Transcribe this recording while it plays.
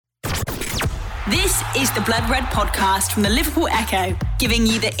This is the Blood Red podcast from the Liverpool Echo, giving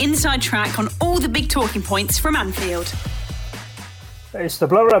you the inside track on all the big talking points from Anfield. It's the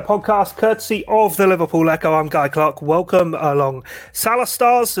Blood Red podcast, courtesy of the Liverpool Echo. I'm Guy Clark. Welcome along. Salah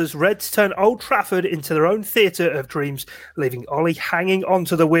stars as Reds turn Old Trafford into their own theatre of dreams, leaving Ollie hanging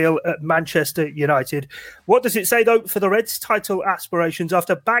onto the wheel at Manchester United. What does it say, though, for the Reds' title aspirations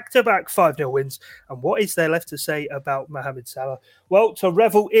after back-to-back 5-0 wins? And what is there left to say about Mohamed Salah? Well, to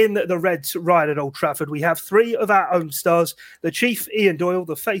revel in the Reds' ride at Old Trafford, we have three of our own stars: the Chief, Ian Doyle,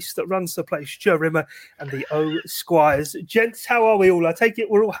 the face that runs the place, Joe Rimmer, and the O Squires. Gents, how are we all? I take it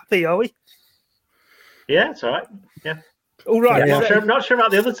we're all happy, are we? Yeah, it's all right. Yeah. All right. Yeah, I'm not sure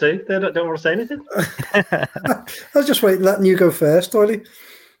about the other two. They don't want to say anything. I was just letting you go first, Doyle.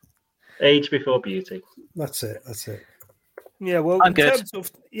 Age before beauty. That's it. Yeah, well, I'm good.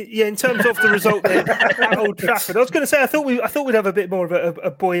 In terms of the result there at Old Trafford, I was going to say I thought we'd have a bit more of a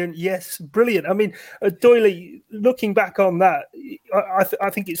buoyant, yes, brilliant. I mean, Doyley, looking back on that,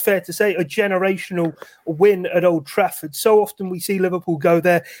 I think it's fair to say a generational win at Old Trafford. So often we see Liverpool go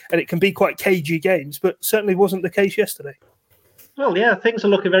there, and it can be quite cagey games, but certainly wasn't the case yesterday. Well, yeah, things are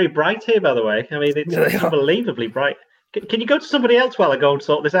looking very bright here. By the way, I mean it's unbelievably bright. Can you go to somebody else while I go and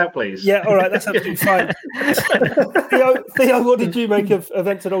sort this out, please? Yeah, all right, that's absolutely fine. Theo, what did you make of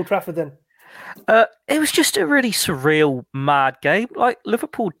events at Old Trafford then? It was just a really surreal, mad game. Like,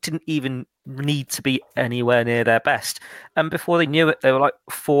 Liverpool didn't even need to be anywhere near their best. And before they knew it, they were like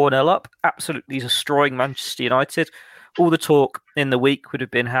 4-0 up, absolutely destroying Manchester United. All the talk in the week would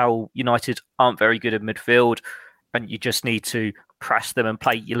have been how United aren't very good in midfield and you just need to press them and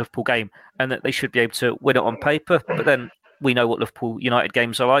play your Liverpool game, and that they should be able to win it on paper. But then we know what Liverpool United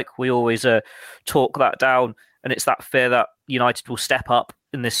games are like. We always talk that down, and it's that fear that United will step up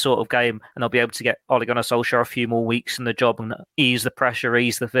in this sort of game and they'll be able to get Ole Gunnar Solskjaer a few more weeks in the job and ease the pressure,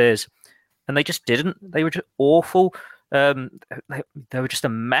 ease the fears. And they just didn't. They were just awful. They were just a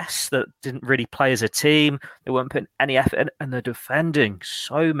mess that didn't really play as a team. They weren't putting any effort in, and they're defending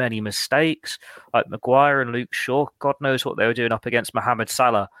so many mistakes, like Maguire and Luke Shaw. God knows what they were doing up against Mohamed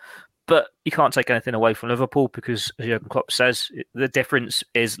Salah. But you can't take anything away from Liverpool because, as Jurgen Klopp says, the difference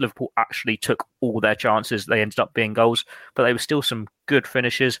is Liverpool actually took all their chances. They ended up being goals, but there were still some good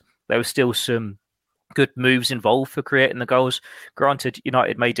finishes. There were still some good moves involved for creating the goals. Granted,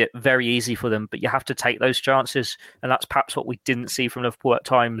 United made it very easy for them, but you have to take those chances, and that's perhaps what we didn't see from Liverpool at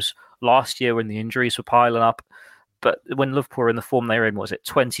times last year when the injuries were piling up. But when Liverpool are in the form they're in,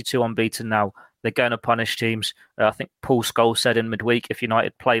 22 unbeaten now, they're going to punish teams. I think Paul Scholes said in midweek, if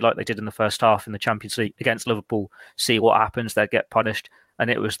United play like they did in the first half in the Champions League against Liverpool, see what happens, they'll get punished. And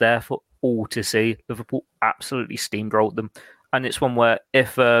it was there for all to see. Liverpool absolutely steamrolled them. And it's one where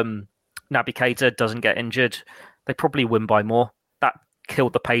if Naby Keita doesn't get injured, they probably win by more. That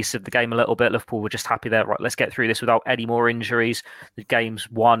killed the pace of the game a little bit. Liverpool were just happy there. Right, let's get through this without any more injuries. The game's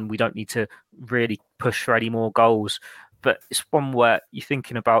won. We don't need to really push for any more goals. But it's one where you're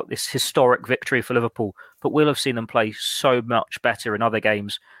thinking about this historic victory for Liverpool, but we'll have seen them play so much better in other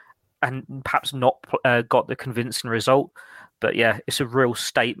games and perhaps not got the convincing result. But yeah, it's a real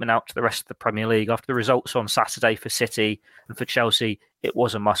statement out to the rest of the Premier League. After the results on Saturday for City and for Chelsea, it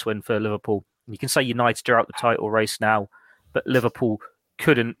was a must-win for Liverpool. You can say United are out the title race now, but Liverpool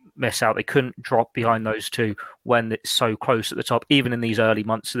couldn't miss out. They couldn't drop behind those two when it's so close at the top, even in these early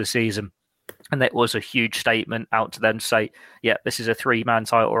months of the season. And that was a huge statement out to them to say, yeah, this is a three-man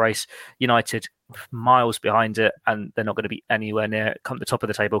title race. United miles behind it, and they're not going to be anywhere near come the top of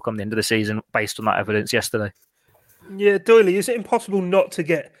the table come the end of the season based on that evidence yesterday. Yeah, Doyley, is it impossible not to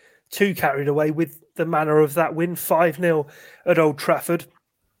get too carried away with the manner of that win, 5-0 at Old Trafford?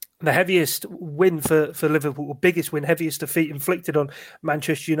 The heaviest win for Liverpool, or biggest win, heaviest defeat inflicted on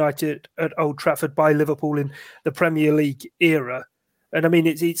Manchester United at Old Trafford by Liverpool in the Premier League era. And I mean,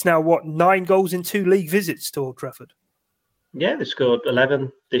 it's now, 9 goals in 2 league visits to Old Trafford? Yeah, they scored 11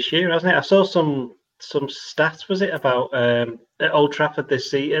 this year, hasn't it? I saw some stats, was it, about at Old Trafford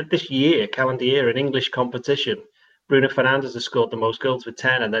this year, calendar year, in English competition. Bruno Fernandes has scored the most goals with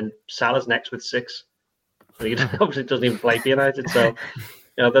 10, and then Salah's next with 6. And he obviously doesn't even play for United, so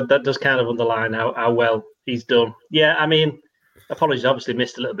that does kind of underline how well he's done. Yeah, I mean, apologies, obviously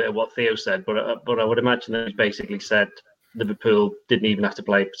missed a little bit of what Theo said, but I would imagine that he basically said Liverpool didn't even have to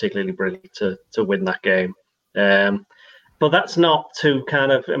play particularly brilliant to win that game. But that's not to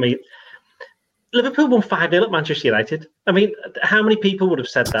kind of, I mean, Liverpool won 5-0 at Manchester United. I mean, how many people would have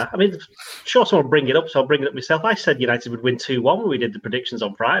said that? I mean, sure, someone will bring it up, so I'll bring it up myself. I said United would win 2-1 when we did the predictions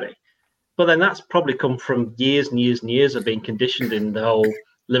on Friday. But then that's probably come from years and years and years of being conditioned in the whole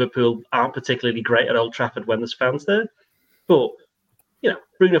Liverpool aren't particularly great at Old Trafford when there's fans there. But,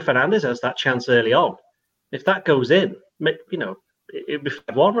 Bruno Fernandes has that chance early on. If that goes in, you know, it'd be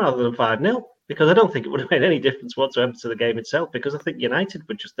 5-1 rather than 5-0, because I don't think it would have made any difference whatsoever to the game itself, because I think United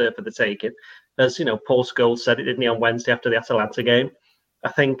were just there for the taking. As, you know, Paul Scholes said it, didn't he, on Wednesday after the Atalanta game. I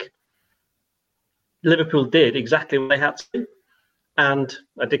think Liverpool did exactly what they had to. And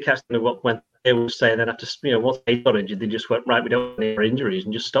I did catch what when they were saying then after, you know, once they got injured, they just went, right, we don't want any more injuries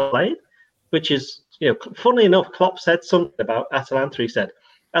and just stopped playing. Which is, you know, funnily enough, Klopp said something about Atalanta. He said,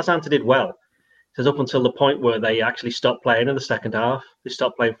 Atalanta did well. He says up until the point where they actually stopped playing in the second half. They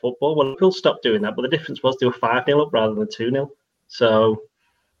stopped playing football. Well, Liverpool stopped doing that, but the difference was they were 5-0 up rather than 2-0. So,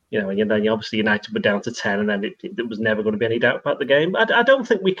 you know, and then obviously United were down to 10, and then it was never going to be any doubt about the game. I don't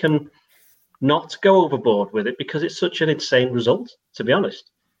think we can not go overboard with it because it's such an insane result, to be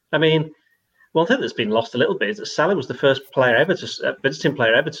honest. I mean, one thing that's been lost a little bit is that Salah was the first visiting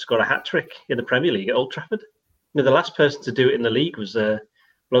player ever to score a hat-trick in the Premier League at Old Trafford. You know, the last person to do it in the league was a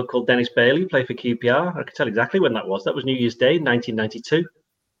bloke called Dennis Bailey, who played for QPR. I can tell exactly when that was. That was New Year's Day, 1992.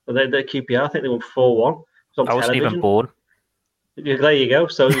 The QPR, I think they won 4-1. I wasn't even born. There you go.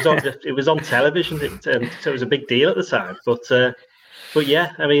 So it was on television, so it was a big deal at the time. But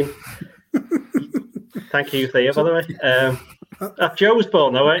yeah, I mean, thank you, Theo, by the way. Joe was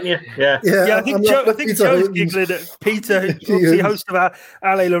born, though, weren't you? Yeah. I think Joe's giggling at Peter, obviously host of our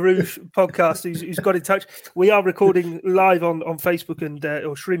Ale LaRouche podcast, who's got in touch. We are recording live on Facebook and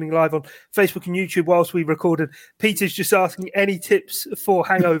or streaming live on Facebook and YouTube whilst we recorded. Peter's just asking any tips for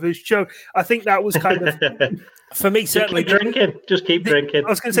hangovers. Joe, I think that was kind of, for me, certainly. Just keep drinking. I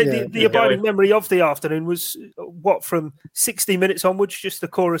was going to say the abiding memory of the afternoon was from 60 minutes onwards, just the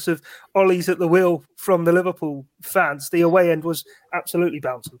chorus of Ollie's at the wheel from the Liverpool fans. The away end was absolutely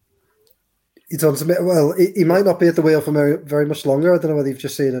bouncing. He might not be at the wheel for very, very much longer. I don't know whether you've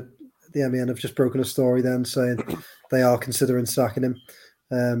just seen it. The MEN have just broken a story then saying they are considering sacking him.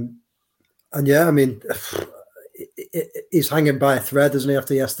 And yeah, I mean, he's hanging by a thread, isn't he,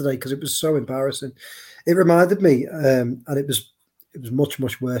 after yesterday? Because it was so embarrassing. It reminded me, and it was much,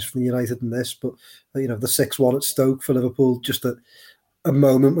 much worse for United than this, but, you know, the 6-1 at Stoke for Liverpool, just a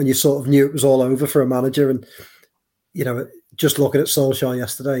moment when you sort of knew it was all over for a manager. And, you know, just looking at Solskjaer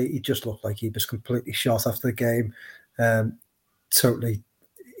yesterday, he just looked like he was completely shot after the game. Totally,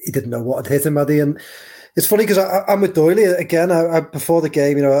 he didn't know what had hit him, had he? And it's funny because I'm with Doyley again. I before the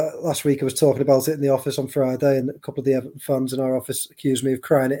game, you know, last week I was talking about it in the office on Friday, and a couple of the Everton fans in our office accused me of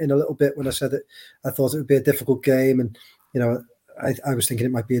crying it in a little bit when I said that I thought it would be a difficult game, and, you know, I was thinking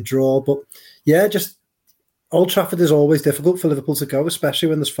it might be a draw. But yeah, just Old Trafford is always difficult for Liverpool to go, especially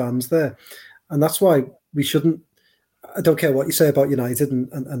when there's fans there, and that's why we shouldn't. I don't care what you say about United,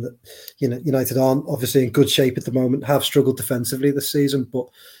 and you know, United aren't obviously in good shape at the moment, have struggled defensively this season, but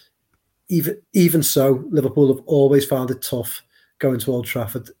even so, Liverpool have always found it tough going to Old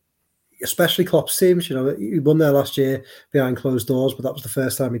Trafford, especially Klopp's teams. You know, he won there last year behind closed doors, but that was the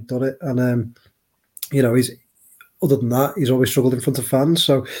first time he'd done it, and you know, other than that, he's always struggled in front of fans.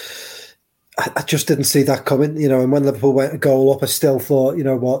 So I just didn't see that coming, you know. And when Liverpool went a goal up, I still thought, you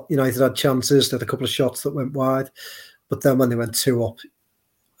know what, United had chances. They had a couple of shots that went wide. But then when they went 2 up,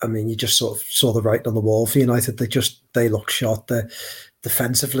 I mean, you just sort of saw the writing on the wall for United. They look shot. They're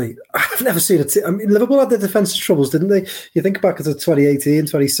defensively. I've never seen it. I mean, Liverpool had their defensive troubles, didn't they? You think back to 2018,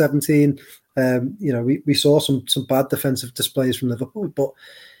 2017. You know, we saw some bad defensive displays from Liverpool. But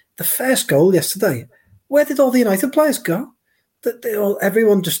the first goal yesterday, where did all the United players go?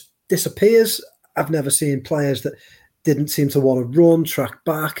 Everyone just disappears. I've never seen players that didn't seem to want to run, track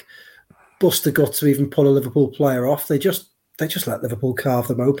back, bust the gut to even pull a Liverpool player off. They just let Liverpool carve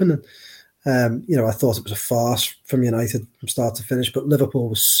them open. And you know, I thought it was a farce from United from start to finish, but Liverpool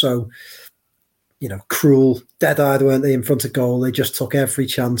was so, you know, cruel, dead-eyed, weren't they, in front of goal? They just took every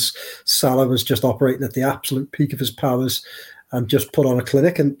chance. Salah was just operating at the absolute peak of his powers and just put on a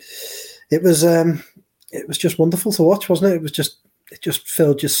clinic. And it was just wonderful to watch, wasn't it? It just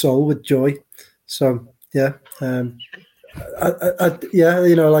filled your soul with joy. So yeah. You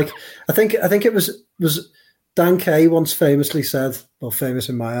know, like I think it was Dan Kay once famously said, well, famous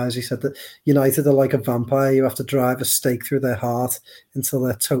in my eyes, he said that United are like a vampire. You have to drive a stake through their heart until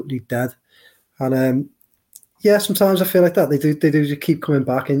they're totally dead. And yeah, sometimes I feel like that. They do keep coming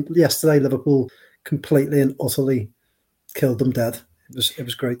back. And yesterday, Liverpool completely and utterly killed them dead. It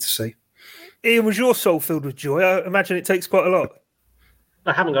was great to see. Ian, was your soul filled with joy? I imagine it takes quite a lot.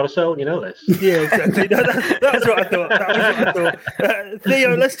 I haven't got a soul, you know this. Yeah, exactly. That's what I thought.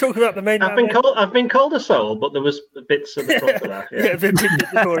 Theo, let's talk about the main. I've been called a soul, but there was bits at the front of that. Yeah, bits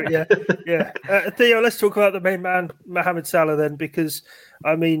before it. Yeah. Theo, let's talk about the main man, Mohamed Salah, then, because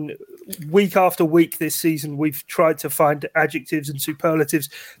I mean, week after week this season, we've tried to find adjectives and superlatives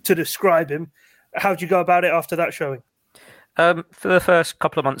to describe him. How do you go about it after that showing? For the first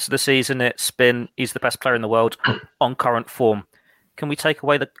couple of months of the season, it's been he's the best player in the world on current form. Can we take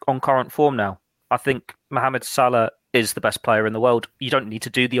away the on current form now? I think Mohamed Salah is the best player in the world. You don't need to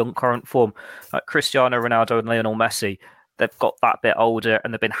do the on current form. Like Cristiano Ronaldo and Lionel Messi, they've got that bit older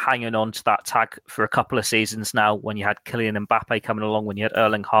and they've been hanging on to that tag for a couple of seasons now when you had Kylian Mbappe coming along, when you had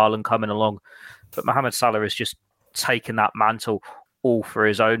Erling Haaland coming along. But Mohamed Salah is just taking that mantle all for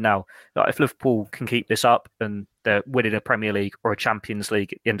his own now. Like if Liverpool can keep this up and they're winning a Premier League or a Champions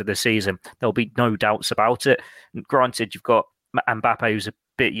League at the end of the season, there'll be no doubts about it. And granted, you've got Mbappe who's a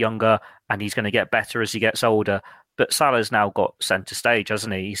bit younger and he's going to get better as he gets older. But Salah's now got centre stage,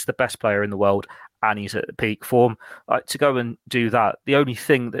 hasn't he? He's the best player in the world and he's at the peak form. Like, to go and do that, the only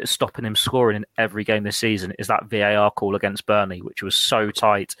thing that is stopping him scoring in every game this season is that VAR call against Burnley, which was so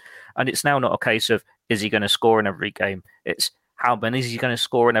tight. And it's now not a case of, is he going to score in every game? It's, how many is he going to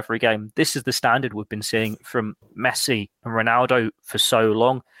score in every game? This is the standard we've been seeing from Messi and Ronaldo for so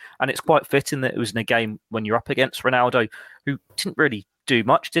long. And it's quite fitting that it was in a game when you're up against Ronaldo, who didn't really do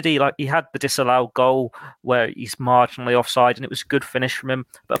much, did he? Like, he had the disallowed goal where he's marginally offside and it was a good finish from him.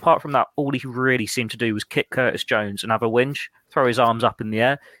 But apart from that, all he really seemed to do was kick Curtis Jones and have a whinge, throw his arms up in the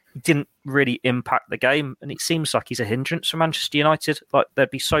air. He didn't really impact the game, and it seems like he's a hindrance for Manchester United. Like, they'd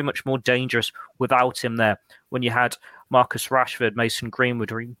be so much more dangerous without him there. When you had Marcus Rashford, Mason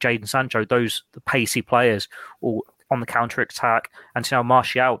Greenwood, or Jadon Sancho, those the pacey players, all on the counter-attack, and now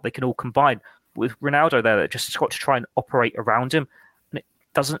Martial, they can all combine. With Ronaldo there, that just got to try and operate around him, and it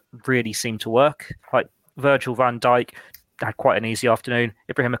doesn't really seem to work. Like, Virgil van Dijk had quite an easy afternoon.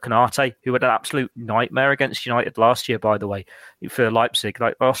 Ibrahima Konate, who had an absolute nightmare against United last year, by the way, for Leipzig,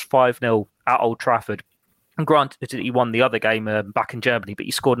 like lost 5-0 at Old Trafford. And granted, he won the other game back in Germany, but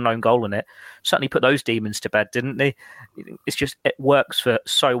he scored an own goal in it. Certainly put those demons to bed, didn't he? It's just, it works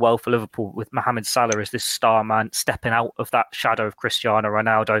so well for Liverpool with Mohamed Salah as this star man stepping out of that shadow of Cristiano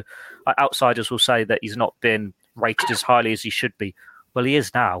Ronaldo. Outsiders will say that he's not been rated as highly as he should be. Well, he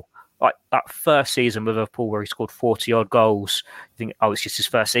is now. Like that first season with Liverpool where he scored 40-odd goals, you think, oh, it's just his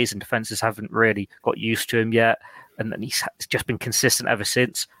first season. Defences haven't really got used to him yet. And then he's just been consistent ever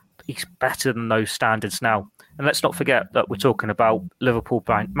since. But he's better than those standards now. And let's not forget that we're talking about Liverpool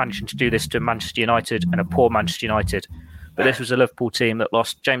managing to do this to Manchester United and a poor Manchester United. But this was a Liverpool team that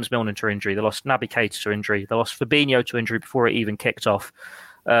lost James Milner to injury. They lost Naby Keita to injury. They lost Fabinho to injury before it even kicked off.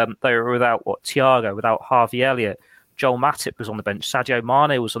 They were without, Thiago, without Harvey Elliott. Joel Matip was on the bench. Sadio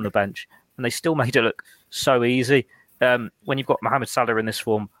Mane was on the bench. And they still made it look so easy. When you've got Mohamed Salah in this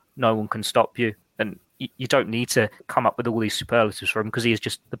form, no one can stop you. And you don't need to come up with all these superlatives for him because he is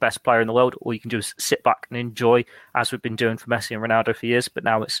just the best player in the world. All you can do is sit back and enjoy, as we've been doing for Messi and Ronaldo for years. But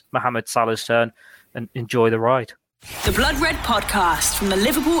now it's Mohamed Salah's turn and enjoy the ride. The Blood Red Podcast from the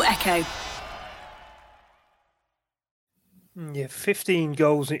Liverpool Echo. Yeah, 15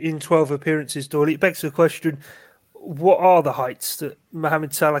 goals in 12 appearances, Doyle. It begs the question, what are the heights that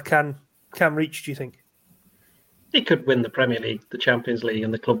Mohamed Salah can reach, do you think? He could win the Premier League, the Champions League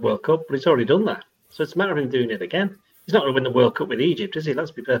and the Club World Cup, but he's already done that. So it's a matter of him doing it again. He's not going to win the World Cup with Egypt, is he?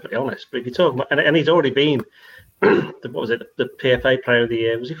 Let's be perfectly honest. But if you talk about, and he's already been, the PFA Player of the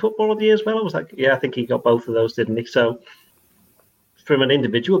Year. Was he Footballer of the Year as well? I was like, yeah, I think he got both of those, didn't he? So from an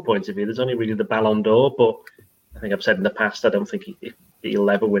individual point of view, there's only really the Ballon d'Or, but I think I've said in the past, I don't think he'll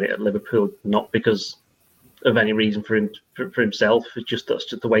ever win it at Liverpool, not because of any reason for himself. It's just that's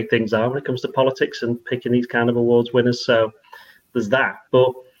just the way things are when it comes to politics and picking these kind of awards winners. So there's that. But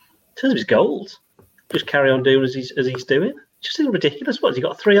in terms of his goals, just carry on doing as he's doing. It just seems ridiculous. What has he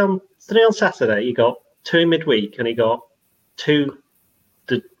got? Three on Saturday. He got 2 in midweek, and he got 2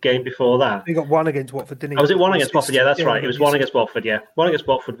 the game before that. He got 1 against Watford, didn't he? Oh, was it 1 against Watford? Yeah, that's right. It was 1 against Watford. Yeah, 1 against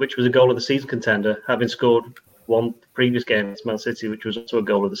Watford, which was a goal of the season contender, having scored 1 previous game against Man City, which was also a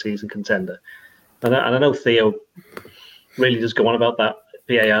goal of the season contender. And I know Theo really does go on about that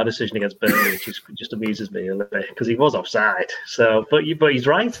VAR decision against Burnley, which just amuses me a little bit because he was offside. So, but he's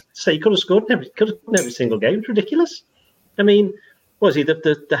right. So he could have scored in every single game. It's ridiculous. I mean, was he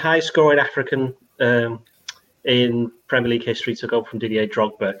the high scoring African in Premier League history? Took over from Didier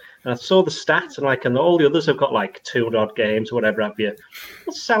Drogba. And I saw the stats and all the others have got like 200 odd games or whatever have you.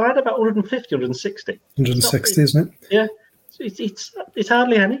 Well, Salah had about 150, 160. 160, isn't it? Yeah, it's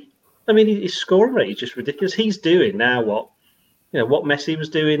hardly any. I mean, his scoring rate is just ridiculous. He's doing now what Messi was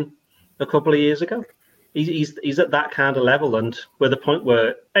doing a couple of years ago. He's at that kind of level, and we're the point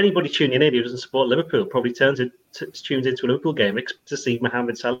where anybody tuning in who doesn't support Liverpool probably tunes into a Liverpool game to see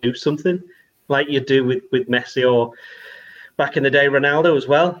Mohamed Salah do something like you do with Messi or back in the day Ronaldo as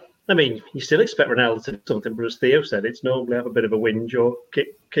well. I mean, you still expect Ronaldo to do something, but as Theo said, it's normally have a bit of a whinge or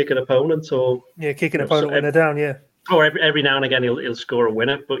kick an opponent or kick an opponent when they're down. Yeah, or every now and again he'll score a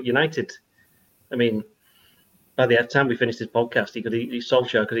winner. But United, I mean, by the time we finished this podcast,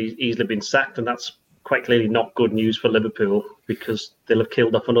 Solskjaer could easily been sacked, and that's quite clearly not good news for Liverpool because they'll have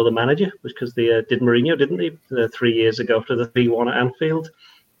killed off another manager because they did Mourinho, didn't they, 3 years ago after the 3-1 at Anfield,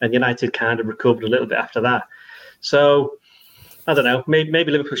 and United kind of recovered a little bit after that. So I don't know.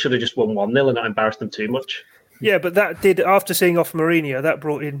 Maybe Liverpool should have just won 1-0 and not embarrassed them too much. Yeah, but that did, after seeing off Mourinho, that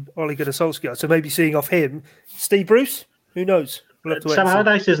brought in Ole Gunnar Solskjaer. So maybe seeing off him, Steve Bruce, who knows? We'll have to Sam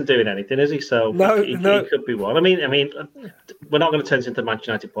Allardyce isn't doing anything, is he? So no. He could be one. I mean, we're not going to turn this into a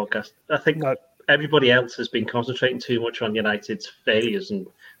Manchester United podcast. I think everybody else has been concentrating too much on United's failures, and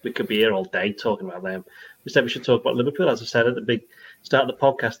we could be here all day talking about them. Instead, we should talk about Liverpool. As I said at the big start of the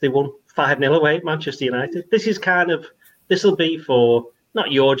podcast, they won 5-0 away at Manchester United. This will be for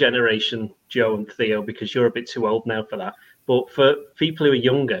not your generation, Joe and Theo, because you're a bit too old now for that. But for people who are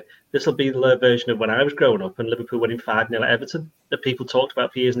younger, this will be the version of when I was growing up and Liverpool winning 5-0 at Everton that people talked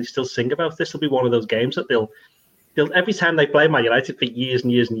about for years and they still sing about. This will be one of those games that they'll every time they play Man United for years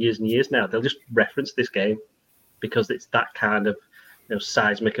and years and years and years now, they'll just reference this game because it's that kind of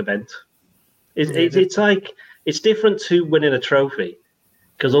seismic event. It's like it's different to winning a trophy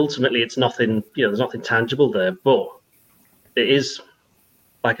because ultimately it's nothing. There's nothing tangible there, but it is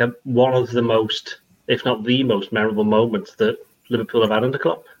like one of the most, if not the most memorable moments that Liverpool have had in the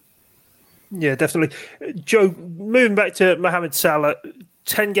club. Yeah, definitely. Joe, moving back to Mohamed Salah,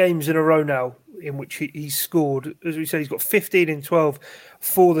 10 games in a row now in which he's scored. As we say, he's got 15 in 12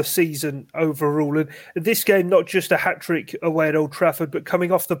 for the season overall. And this game, not just a hat-trick away at Old Trafford, but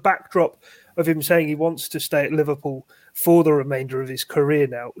coming off the backdrop of him saying he wants to stay at Liverpool for the remainder of his career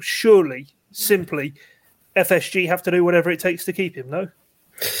now. Surely, simply, FSG have to do whatever it takes to keep him, no?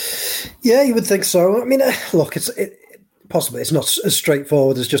 Yeah, you would think so. I mean, look, possibly it's not as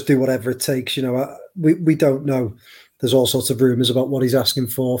straightforward as just do whatever it takes. We don't know. There's all sorts of rumours about what he's asking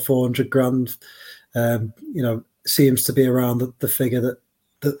for, 400 grand. Seems to be around the figure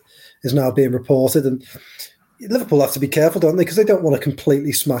that is now being reported. And Liverpool have to be careful, don't they? Because they don't want to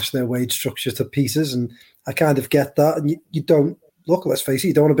completely smash their wage structure to pieces. And I kind of get that. And you don't, look, let's face it,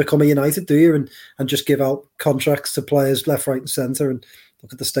 you don't want to become a United, do you? And just give out contracts to players left, right and centre and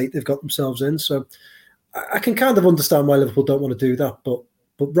look at the state they've got themselves in. So I can kind of understand why Liverpool don't want to do that. But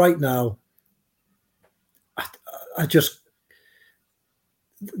right now, I just,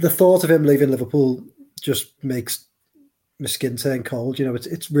 the thought of him leaving Liverpool just makes my skin turn cold.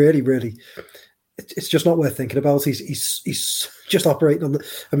 It's really, really, it's just not worth thinking about. He's just operating on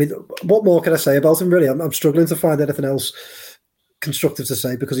what more can I say about him, really? I'm struggling to find anything else constructive to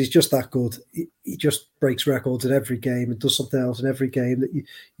say because he's just that good. He just breaks records in every game and does something else in every game that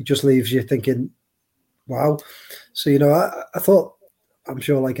he just leaves you thinking, wow. So, I thought, I'm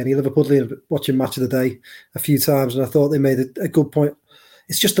sure like any Liverpoolian watching Match of the Day a few times, and I thought they made a good point.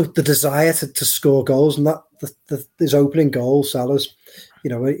 It's just the desire to score goals, and that his opening goal, Salah's,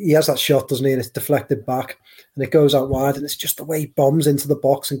 he has that shot, doesn't he, and it's deflected back, and it goes out wide, and it's just the way he bombs into the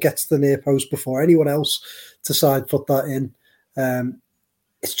box and gets to the near post before anyone else to side foot that in.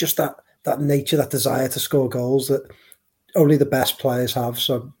 It's just that nature, that desire to score goals that only the best players have.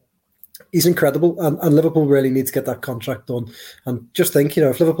 So he's incredible, and Liverpool really need to get that contract done. And just think,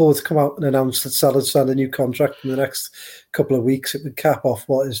 if Liverpool were to come out and announce that Salah signed a new contract in the next couple of weeks, it would cap off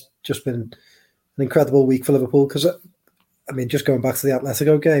what has just been an incredible week for Liverpool. Because, just going back to the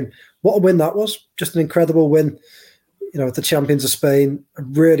Atletico game, what a win that was. Just an incredible win, at the champions of Spain, a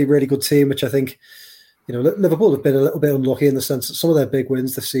really, really good team, which I think, Liverpool have been a little bit unlucky in the sense that some of their big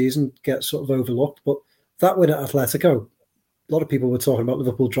wins this season get sort of overlooked. But that win at Atletico, a lot of people were talking about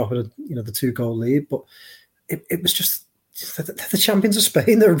Liverpool dropping, the 2-goal lead, but it was just the champions of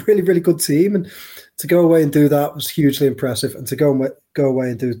Spain. They're a really, really good team, and to go away and do that was hugely impressive. And to go away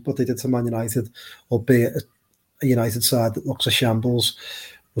and do what they did to Man United, albeit a United side that looks a shambles,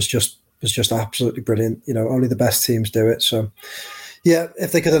 was just absolutely brilliant. Only the best teams do it. So, yeah,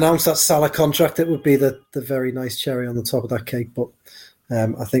 if they could announce that Salah contract, it would be the very nice cherry on the top of that cake. But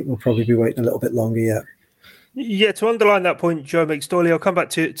I think we'll probably be waiting a little bit longer yet. Yeah, to underline that point Joe makes, Doyley, I'll come back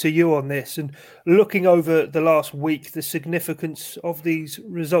to you on this. And looking over the last week, the significance of these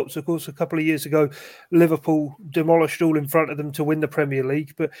results, of course, a couple of years ago, Liverpool demolished all in front of them to win the Premier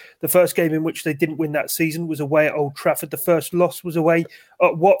League. But the first game in which they didn't win that season was away at Old Trafford. The first loss was away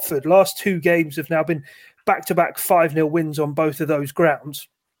at Watford. Last 2 games have now been back-to-back 5-0 wins on both of those grounds.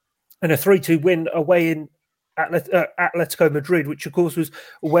 And a 3-2 win away Atletico Madrid, which of course was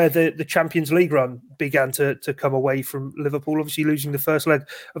where the Champions League run began to come away from Liverpool, obviously losing the first leg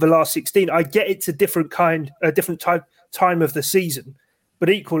of the last 16. I get it's a different time of the season, but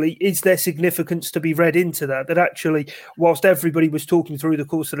equally, is there significance to be read into that? That actually, whilst everybody was talking through the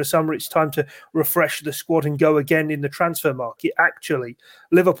course of the summer, it's time to refresh the squad and go again in the transfer market. Actually,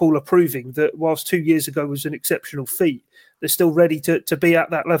 Liverpool are proving that whilst 2 years ago was an exceptional feat, they're still ready to be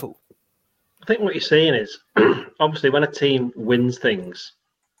at that level. I think what you're saying is, obviously, when a team wins things,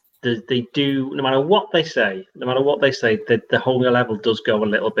 they do, no matter what they say, the whole level does go a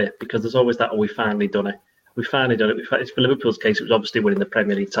little bit, because there's always that, we've finally done it. We've finally done it. For Liverpool's case, it was obviously winning the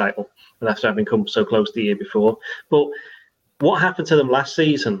Premier League title, and after having come so close the year before. But what happened to them last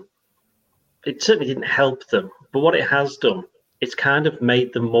season, it certainly didn't help them. But what it has done, it's kind of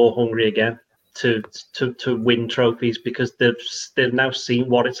made them more hungry again to win trophies, because they've now seen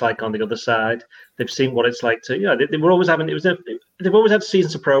what it's like on the other side. They've seen what it's like to, they were always having, they've always had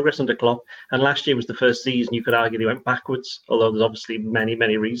seasons of progress under Klopp, and last year was the first season you could argue they went backwards, although there's obviously many,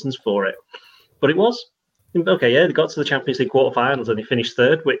 many reasons for it. But it was. Okay, yeah, they got to the Champions League quarterfinals and they finished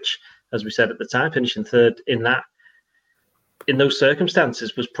third, which, as we said at the time, finishing third in those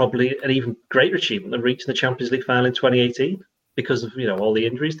circumstances was probably an even greater achievement than reaching the Champions League final in 2018, because of all the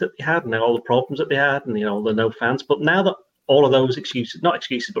injuries that they had and all the problems that they had and the no fans. But now that all of those not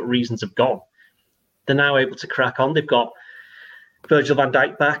excuses, but reasons have gone, they're now able to crack on. They've got Virgil van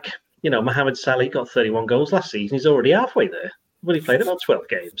Dijk back. Mohamed Salah got 31 goals last season. He's already halfway there. Well, he played about 12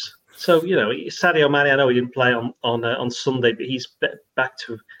 games. So, Sadio Mane, I know he didn't play on Sunday, but he's back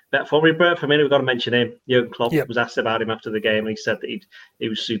to better form. For me, we've got to mention him. Jurgen Klopp was asked about him after the game, and he said that he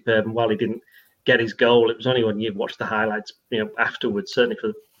was superb. And while he didn't get his goal, it was only when you watched the highlights, afterwards, certainly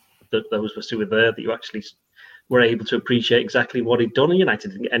for those of us who were there, that you actually were able to appreciate exactly what he'd done.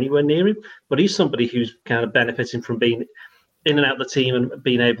 United didn't get anywhere near him, but he's somebody who's kind of benefiting from being in and out of the team and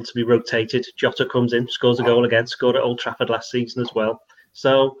being able to be rotated. Jota comes in, scores a goal again, scored at Old Trafford last season as well.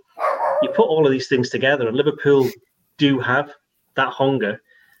 So you put all of these things together, and Liverpool do have that hunger.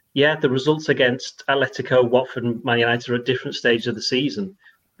 Yeah, the results against Atletico, Watford, and Man United are at different stages of the season,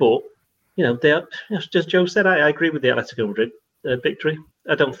 but they are, as Joe said, I agree with the Atletico Madrid victory.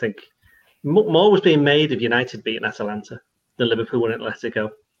 I don't think more was being made of United beating Atalanta than Liverpool winning Atletico,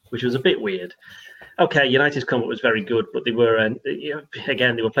 which was a bit weird. Okay, United's comeback was very good, but they were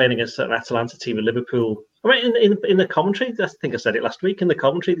again, they were playing against an Atalanta team in Liverpool. I mean, in the commentary, I think I said it last week. In the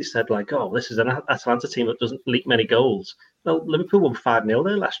commentary, they said this is an Atalanta team that doesn't leak many goals. Well, Liverpool won 5-0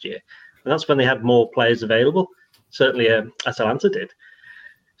 there last year, and that's when they had more players available. Certainly, Atalanta did.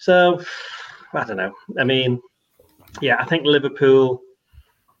 So, I don't know. I mean, yeah, I think Liverpool,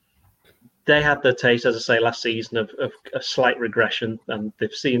 they had their taste, as I say, last season of a slight regression, and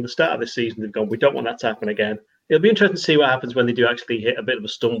they've seen the start of this season, they've gone, we don't want that to happen again. It'll be interesting to see what happens when they do actually hit a bit of a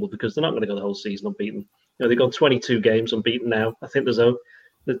stumble, because they're not going to go the whole season unbeaten. They've gone 22 games unbeaten now. I think they're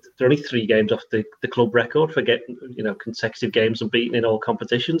only 3 games off the club record for getting consecutive games unbeaten in all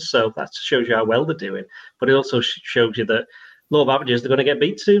competitions. So that shows you how well they're doing. But it also shows you that law of averages, they're going to get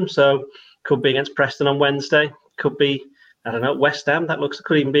beat soon. So could be against Preston on Wednesday. Could be, I don't know, West Ham.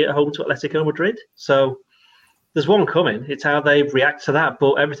 Could even be at home to Atletico Madrid. So there's one coming. It's how they react to that.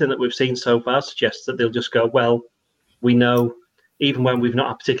 But everything that we've seen so far suggests that they'll just go, well, we know even when we've not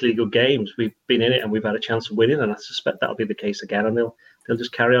had particularly good games, we've been in it and we've had a chance of winning. And I suspect that'll be the case again. And they'll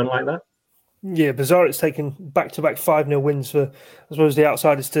just carry on like that. Yeah, bizarre. It's taken back-to-back 5-0 wins for, I suppose, the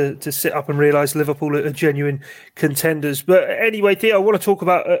outsiders to sit up and realise Liverpool are genuine contenders. But anyway, Theo, I want to talk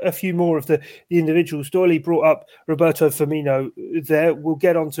about a few more of the individuals. Doyley brought up Roberto Firmino there. We'll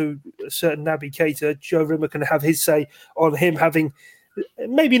get on to a certain Naby Keita. Joe Rimmer can have his say on him having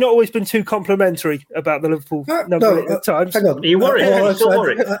maybe not always been too complimentary about the Liverpool number at times. Hang on. Are you worried? Are you still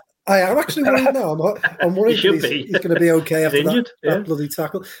worried? I am actually worried now. I'm worried he's going to be okay after that bloody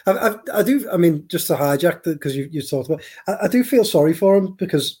tackle. I do. I mean, just to hijack that, because you talked about, I do feel sorry for him,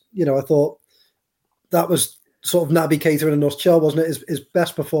 because I thought that was sort of Naby Keita in a nutshell, wasn't it? His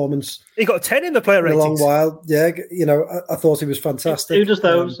best performance. He got a 10 in the player ratings. A long while. Yeah, I thought he was fantastic. Who does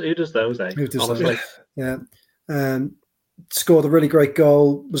those? Who does those? Honestly, yeah. Scored a really great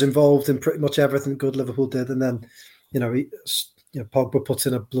goal. Was involved in pretty much everything good Liverpool did, and then Pogba puts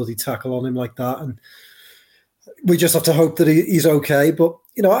in a bloody tackle on him like that, and we just have to hope that he's okay. But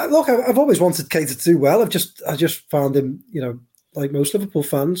look, I've always wanted Keita to do well. I just found him, like most Liverpool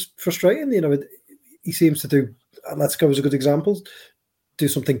fans, frustrating. He seems to do. Let's go as a good example. Do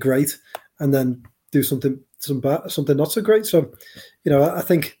something great, and then do something not so great. So, I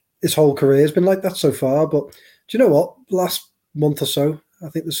think his whole career has been like that so far. But do you know what? Last month or so, I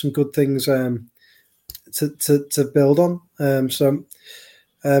think there's some good things. to build on. And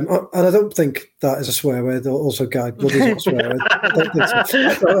I don't think that is a swear word. Also, Guy, bloody is not a swear word. I don't think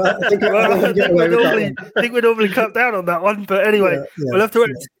so. I think we normally cut down on that one. But anyway, we'll have to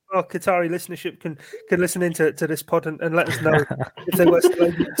wait. Our Qatari listenership can listen into this pod and let us know if they were still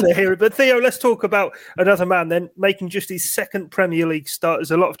able to hear it. But Theo, let's talk about another man then, making just his second Premier League start.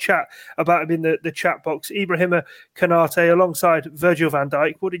 There's a lot of chat about him in the chat box. Ibrahima Konate alongside Virgil van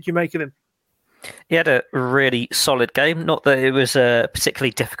Dijk. What did you make of him? He had a really solid game. Not that it was a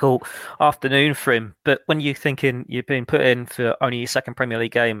particularly difficult afternoon for him, but when you're thinking you've been put in for only your second Premier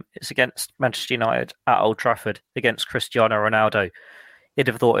League game, it's against Manchester United at Old Trafford against Cristiano Ronaldo. You'd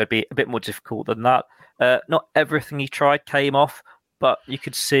have thought it'd be a bit more difficult than that. Not everything he tried came off, but you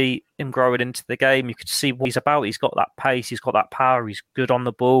could see him growing into the game. You could see what he's about. He's got that pace. He's got that power. He's good on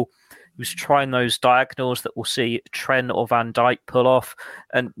the ball. He was trying those diagonals that we'll see Trent or Van Dijk pull off,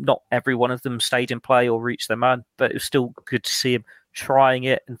 and not every one of them stayed in play or reached their man, but it was still good to see him trying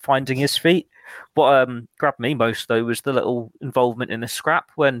it and finding his feet. What grabbed me most, though, was the little involvement in the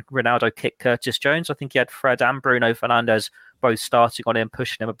scrap when Ronaldo kicked Curtis Jones. I think he had Fred and Bruno Fernandes both starting on him,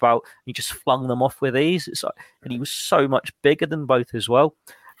 pushing him about. He just flung them off with ease. And he was so much bigger than both as well.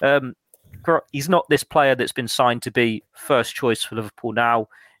 He's not this player that's been signed to be first choice for Liverpool now.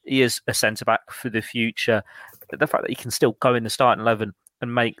 He is a centre-back for the future. The fact that he can still go in the starting 11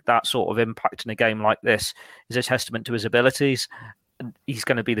 and make that sort of impact in a game like this is a testament to his abilities. And he's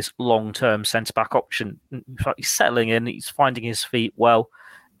going to be this long-term centre-back option. He's settling in. He's finding his feet well.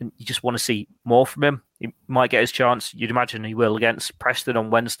 And you just want to see more from him. He might get his chance. You'd imagine he will against Preston on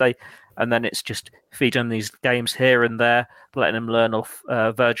Wednesday. And then it's just feeding him these games here and there, letting him learn off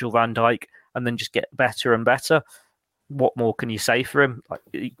Virgil van Dijk, and then just get better and better. What more can you say for him?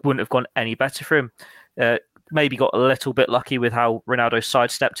 It wouldn't have gone any better for him. Maybe got a little bit lucky with how Ronaldo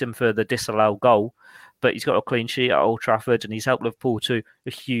sidestepped him for the disallowed goal, but he's got a clean sheet at Old Trafford and he's helped Liverpool to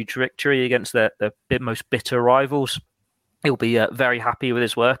a huge victory against their most bitter rivals. He'll be very happy with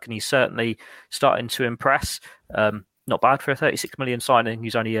his work, and he's certainly starting to impress. Not bad for a 36 million signing.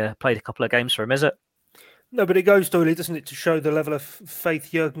 He's only played a couple of games for him, is it? No, but it goes, Doyley, doesn't it, to show the level of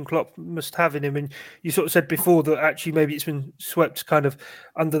faith Jurgen Klopp must have in him. And you sort of said before that actually maybe it's been swept kind of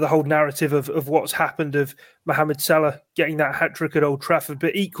under the whole narrative of what's happened of Mohamed Salah getting that hat-trick at Old Trafford.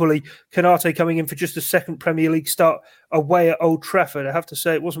 But equally, Konate coming in for just a second Premier League start away at Old Trafford. I have to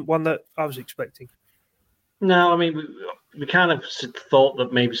say it wasn't one that I was expecting. No, I mean, we kind of thought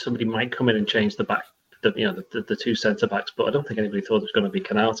that maybe somebody might come in and change the back. The two centre-backs, but I don't think anybody thought it was going to be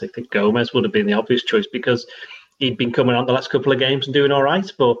Konate. I think Gomez would have been the obvious choice because he'd been coming on the last couple of games and doing all right.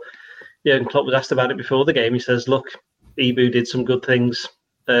 But Jurgen Klopp was asked about it before the game. He says, look, Ibu did some good things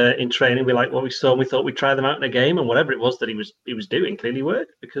in training. We like what we saw and we thought we'd try them out in a game, and whatever it was that he was doing clearly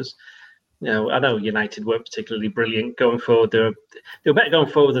worked because, I know United weren't particularly brilliant going forward. They were better going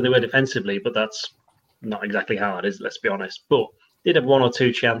forward than they were defensively, but that's not exactly how it is, let's be honest. But did have one or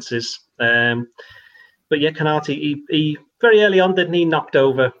two chances. But yeah, Konate, he very early on, didn't he, knocked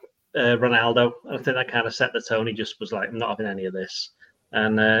over Ronaldo. I think that kind of set the tone. He just was like, I'm not having any of this.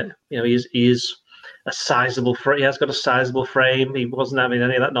 And, he is a sizable frame. He has got a sizable frame. He wasn't having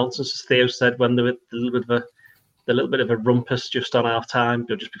any of that nonsense, as Theo said, when there was a little bit of a rumpus just on half-time,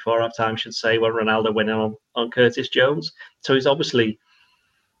 or just before half-time, I should say, when Ronaldo went on Curtis Jones. So he's obviously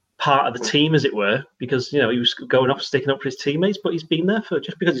part of the team, as it were, because he was going off, sticking up for his teammates. But he's been there for,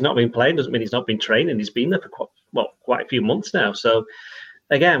 just because he's not been playing doesn't mean he's not been training. He's been there for quite a few months now. So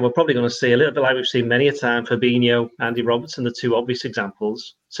again, we're probably going to see a little bit like we've seen many a time. Fabinho, Andy Robertson, the two obvious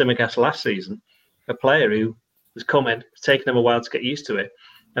examples. Tsimikas last season, a player who was coming, taking them a while to get used to it.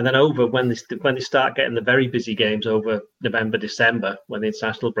 And then over when they start getting the very busy games over November, December, when the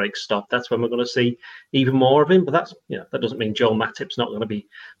international breaks stop, that's when we're going to see even more of him. But that's that doesn't mean Joel Matip's not going to be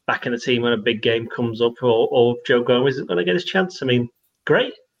back in the team when a big game comes up, or Joe Gomez isn't going to get his chance. I mean,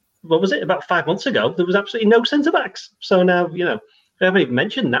 great. What was it? About 5 months ago, there was absolutely no centre backs. So now we haven't even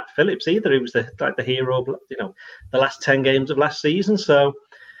mentioned Nat Phillips either. He was the hero of the last 10 games of last season. So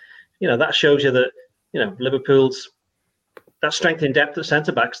that shows you that Liverpool's. That strength in depth at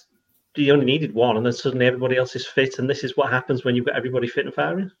centre-backs, you only needed one, and then suddenly everybody else is fit, and this is what happens when you've got everybody fit and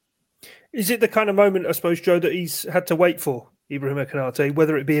firing. Is it the kind of moment, I suppose, Joe, that he's had to wait for, Ibrahima Konate,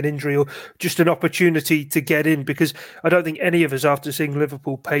 whether it be an injury or just an opportunity to get in? Because I don't think any of us, after seeing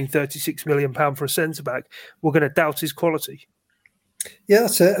Liverpool paying £36 million for a centre-back, were going to doubt his quality. Yeah,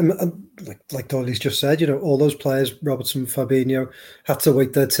 that's it. And like Dolly's just said, all those players, Robertson, Fabinho, had to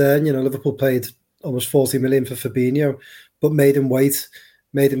wait their turn. Liverpool paid almost 40 million for Fabinho, but made him wait,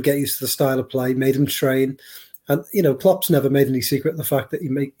 made him get used to the style of play, made him train. And, Klopp's never made any secret of the fact that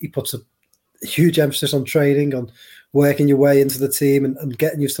he puts huge emphasis on training, on working your way into the team and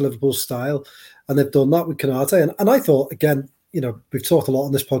getting used to Liverpool's style. And they've done that with Konate. And I thought, again, we've talked a lot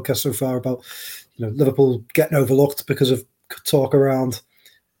on this podcast so far about, Liverpool getting overlooked because of talk around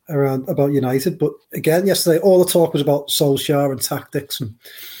about United. But again, yesterday, all the talk was about Solskjaer and tactics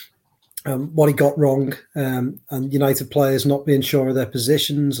and what he got wrong, and United players not being sure of their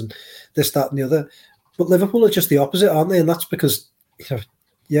positions and this, that, and the other. But Liverpool are just the opposite, aren't they? And that's because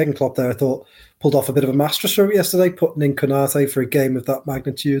Jurgen Klopp there, I thought, pulled off a bit of a masterstroke yesterday, putting in Konate for a game of that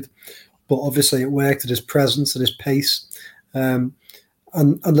magnitude. But obviously it worked at his presence and his pace.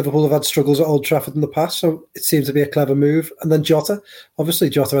 And Liverpool have had struggles at Old Trafford in the past, so it seemed to be a clever move. And then Jota. Obviously,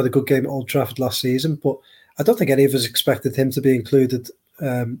 Jota had a good game at Old Trafford last season, but I don't think any of us expected him to be included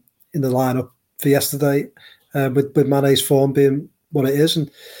in the lineup for yesterday, with Mane's form being what it is.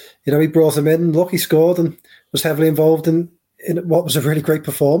 And, he brought him in, and look, he scored and was heavily involved in what was a really great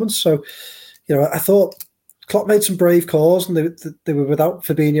performance. So, I thought Klopp made some brave calls, and they were without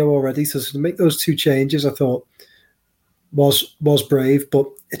Fabinho already. So to make those two changes, I thought was brave, but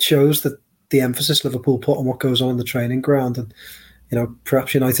it shows that the emphasis Liverpool put on what goes on in the training ground. And,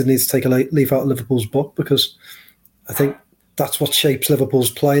 perhaps United needs to take a leaf out of Liverpool's book, because I think that's what shapes Liverpool's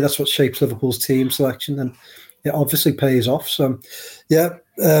play. That's what shapes Liverpool's team selection. And it obviously pays off. So,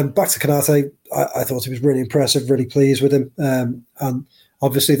 back to Konate, I thought he was really impressive, really pleased with him. And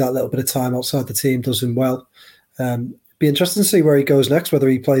obviously that little bit of time outside the team does him well. Be interesting to see where he goes next, whether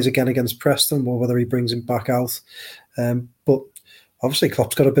he plays again against Preston or whether he brings him back out. But obviously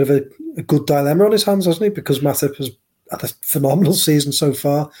Klopp's got a bit of a good dilemma on his hands, hasn't he? Because Matip has had a phenomenal season so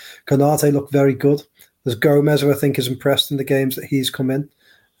far. Konate looked very good. There's Gomez, who I think is impressed in the games that he's come in.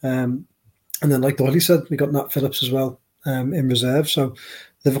 And then, like Doyley said, we got Nat Phillips as well in reserve. So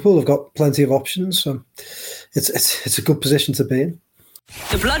Liverpool have got plenty of options. So it's a good position to be in.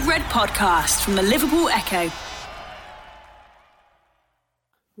 The Blood Red Podcast from the Liverpool Echo.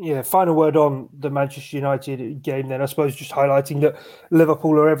 Yeah, final word on the Manchester United game then. I suppose just highlighting that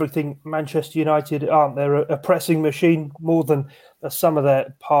Liverpool are everything Manchester United aren't. They're a pressing machine more than some of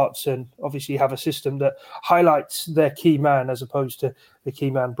their parts, and obviously have a system that highlights their key man as opposed to the key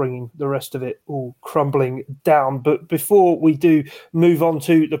man bringing the rest of it all crumbling down. But before we do move on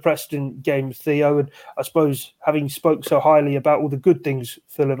to the Preston game, Theo, and I suppose having spoke so highly about all the good things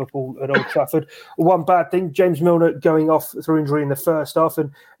for Liverpool at Old Trafford, one bad thing, James Milner going off through injury in the first half,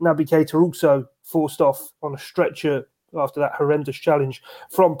 and Naby Keita also forced off on a stretcher after that horrendous challenge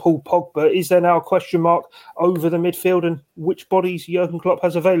from Paul Pogba. Is there now a question mark over the midfield and which bodies Jurgen Klopp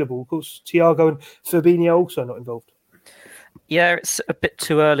has available? Of course, Thiago and Fabinho also not involved. Yeah, it's a bit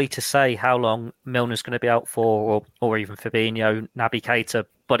too early to say how long Milner's going to be out for, or even Fabinho, Naby Keita,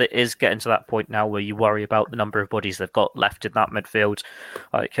 but it is getting to that point now where you worry about the number of bodies they've got left in that midfield.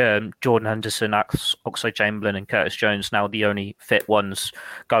 Like Jordan Henderson, Oxlade-Chamberlain and Curtis Jones, now the only fit ones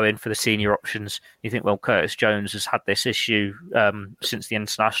going for the senior options. You think, well, Curtis Jones has had this issue since the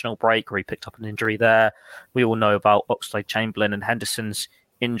international break where he picked up an injury there. We all know about Oxlade-Chamberlain and Henderson's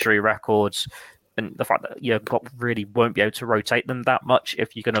injury records. And the fact that Jurgen Klopp really won't be able to rotate them that much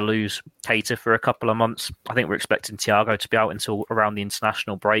if you're going to lose Keita for a couple of months. I think we're expecting Thiago to be out until around the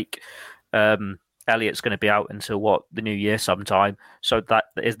international break. Elliott's going to be out until the new year sometime. So that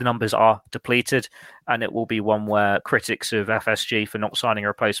is, the numbers are depleted, and it will be one where critics of FSG for not signing a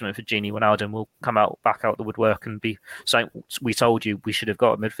replacement for Gini Wijnaldum will come back out the woodwork and be saying, "We told you we should have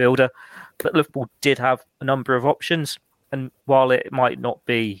got a midfielder." But Liverpool did have a number of options. And while it might not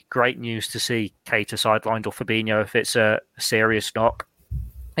be great news to see Keita sidelined or Fabinho if it's a serious knock,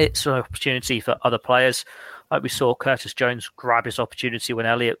 it's an opportunity for other players. Like we saw Curtis Jones grab his opportunity when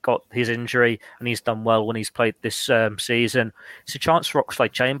Elliott got his injury, and he's done well when he's played this season. It's a chance for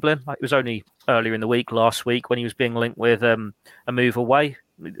Oxlade-Chamberlain. It was only earlier in the week, last week, when he was being linked with a move away.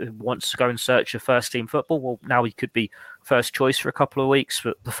 He wants to go and search for first-team football. Well, now he could be first choice for a couple of weeks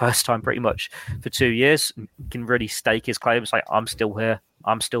for the first time pretty much for 2 years. And he can really stake his claims like, I'm still here.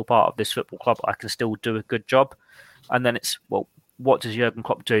 I'm still part of this football club. I can still do a good job. And then it's, well, what does Jurgen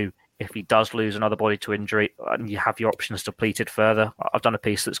Klopp do if he does lose another body to injury and you have your options depleted further? I've done a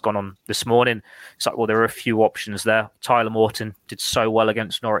piece that's gone on this morning. It's like, well, there are a few options there. Tyler Morton did so well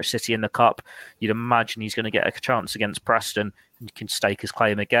against Norwich City in the Cup. You'd imagine he's going to get a chance against Preston and you can stake his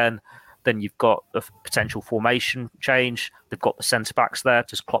claim again. Then you've got a potential formation change. They've got the centre-backs there.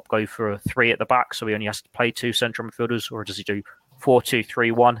 Does Klopp go for a 3 at the back so he only has to play 2 central midfielders, or does he do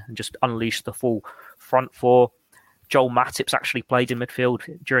 4-2-3-1 and just unleash the full front 4? Joel Matip's actually played in midfield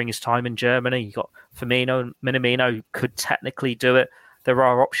during his time in Germany. You've got Firmino and Minamino, who could technically do it. There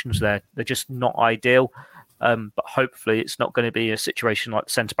are options there. They're just not ideal. But hopefully it's not going to be a situation like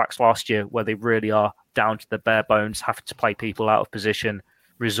the centre-backs last year where they really are down to the bare bones, having to play people out of position,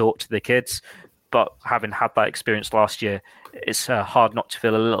 resort to the kids. But having had that experience last year, it's hard not to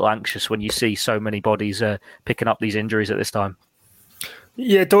feel a little anxious when you see so many bodies picking up these injuries at this time.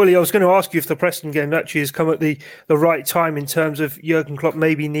 Yeah, Doyley, I was going to ask you if the Preston game actually has come at the right time in terms of Jurgen Klopp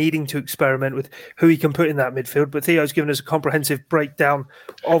maybe needing to experiment with who he can put in that midfield. But Theo's given us a comprehensive breakdown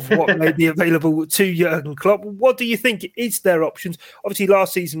of what may be available to Jurgen Klopp. What do you think is their options? Obviously,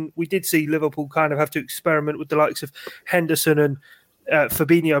 last season we did see Liverpool kind of have to experiment with the likes of Henderson and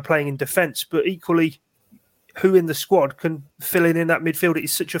Fabinho playing in defence, but equally, who in the squad can fill in that midfield? It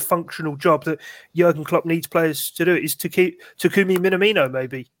is such a functional job that Jurgen Klopp needs players to do it. Is to keep Takumi Minamino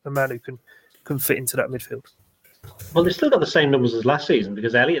maybe a man who can fit into that midfield? Well, they've still got the same numbers as last season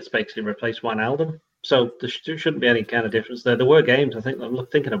because Elliott's basically replaced Wijnaldum. So there shouldn't be any kind of difference there. There were games, I think, I'm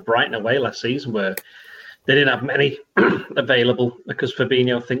thinking of Brighton away last season where they didn't have many available because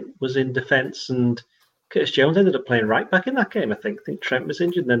Fabinho, I think, was in defence and Curtis Jones ended up playing right back in that game, I think. I think Trent was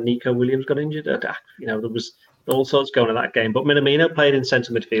injured, and then Nico Williams got injured. There was all sorts going in that game. But Minamino played in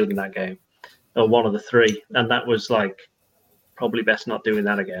centre midfield in that game, or one of the three, and that was probably best not doing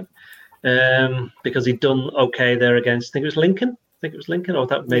that again because he'd done okay there against. I think it was Lincoln, or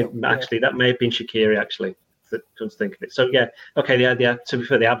that may have been Shaqiri actually. Come to think of it, so yeah, okay. To be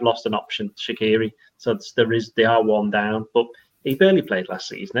fair, they have lost an option, Shaqiri, so they are one down, but he barely played last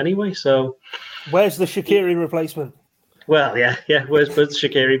season anyway. So where's the Shaqiri replacement? Well, yeah. Where's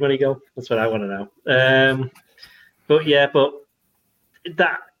Shaqiri when he go? That's what I want to know. But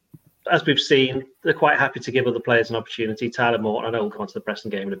that, as we've seen, they're quite happy to give other players an opportunity. Tyler Morton, I know we'll come on to the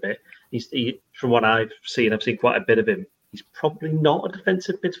Preston game in a bit. From what I've seen quite a bit of him. He's probably not a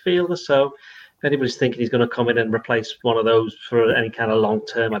defensive midfielder, so if anybody's thinking he's going to come in and replace one of those for any kind of long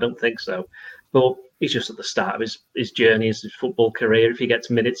term, I don't think so. But he's just at the start of his journey, his football career. If he gets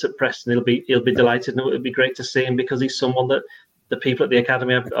minutes at Preston, he'll be delighted, and it'll be great to see him because he's someone that the people at the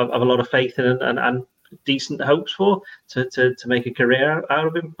academy have a lot of faith in and decent hopes for to make a career out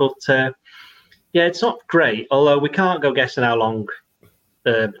of him. But it's not great. Although we can't go guessing how long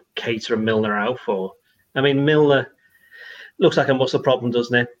Keita and Milner are out for. I mean, Milner looks like a muscle problem,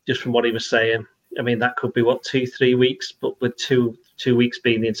 doesn't it? Just from what he was saying. I mean, that could be 2-3 weeks, but with two weeks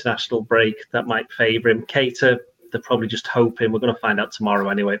being the international break, that might favour him. Keita, they're probably just hoping. We're going to find out tomorrow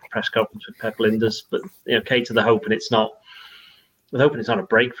anyway at the press conference with Pep Linders. But Keita, they're hoping it's not. They're hoping it's not a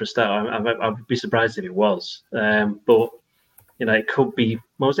break for a start. I would be surprised if it was. But it could be.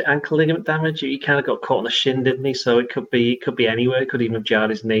 What was it? Ankle ligament damage. He kind of got caught on the shin, didn't he? So it could be anywhere. It could even have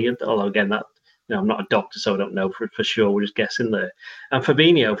jarred his knee. Although again, that. I'm not a doctor, so I don't know for sure. We're just guessing there. And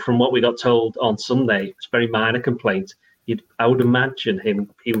Fabinho, from what we got told on Sunday, it's a very minor complaint. I would imagine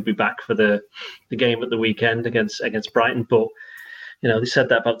he would be back for the game at the weekend against Brighton. But they said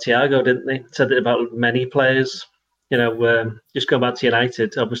that about Thiago, didn't they? Said that about many players. Just going back to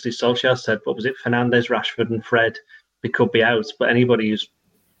United, obviously Solskjaer said, what was it? Fernandes, Rashford, and Fred, they could be out. But anybody who's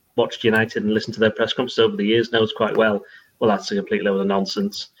watched United and listened to their press conferences over the years knows quite well. That's a complete load of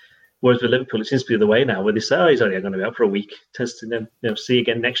nonsense. Whereas with Liverpool, it seems to be the way now, where they say, he's only going to be out for a week, testing him, see you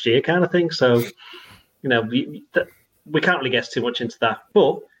again next year kind of thing. So, we can't really guess too much into that.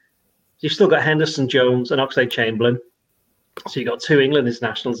 But you've still got Henderson, Jones, and Oxlade-Chamberlain. So you've got two England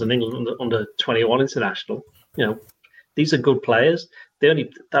internationals and England under 21 international. These are good players.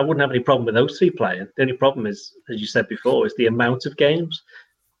 I wouldn't have any problem with those three playing. The only problem is, as you said before, is the amount of games.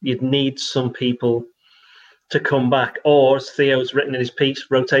 You'd need some people to come back, or as Theo's written in his piece,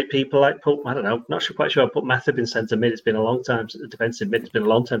 rotate people quite sure I put Matip in centre mid. It's been a long time, defensive mid. It's been a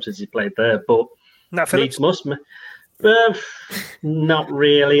long time since he played there, but needs must. Not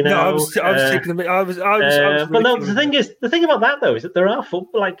really. No, I was taking them. I was but no, the thing about that though is that there are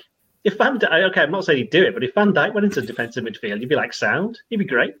football if Van Dijk, okay, I'm not saying he'd do it, but if Van Dijk went into defensive midfield, you'd be like sound. He'd be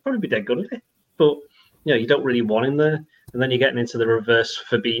great. Probably be dead good at it. But you don't really want him there, and then you're getting into the reverse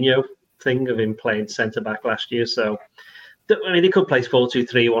Fabinho thing of him playing centre back last year. So, they could play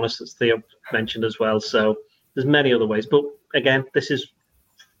 4-2-3-1, as Theo mentioned as well. So, there's many other ways. But again, this is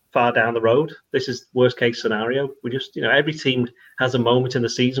far down the road. This is worst case scenario. We just, every team has a moment in the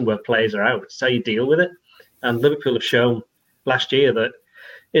season where players are out. It's how you deal with it. And Liverpool have shown last year that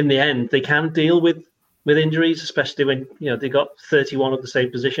in the end they can deal with injuries, especially when they got 31 of the same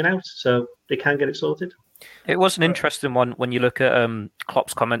position out. So they can get it sorted. It was an interesting one when you look at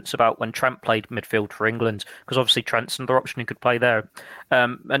Klopp's comments about when Trent played midfield for England, because obviously Trent's another option who could play there.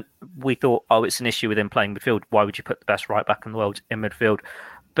 And we thought, it's an issue with him playing midfield. Why would you put the best right back in the world in midfield?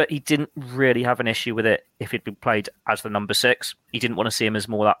 but he didn't really have an issue with it if he'd been played as the number 6. He didn't want to see him as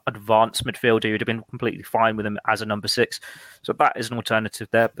more that advanced midfielder. He'd have been completely fine with him as a number 6. So that is an alternative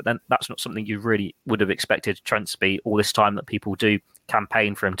there, but then that's not something you really would have expected Trent to be all this time that people do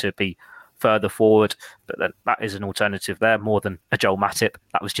campaign for him to be further forward. But then that is an alternative there more than a Joel Matip.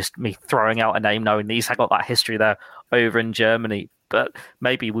 That was just me throwing out a name knowing he's got that history there over in Germany. But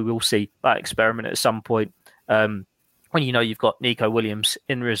maybe we will see that experiment at some point. When you've got Nico Williams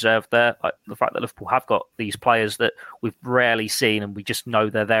in reserve there, like the fact that Liverpool have got these players that we've rarely seen and we just know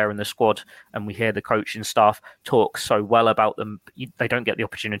they're there in the squad and we hear the coaching staff talk so well about them, but they don't get the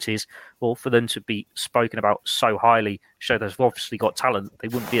opportunities. Well, for them to be spoken about so highly, show they've obviously got talent. They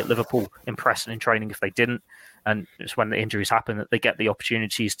wouldn't be at Liverpool in press and in training if they didn't. And it's when the injuries happen that they get the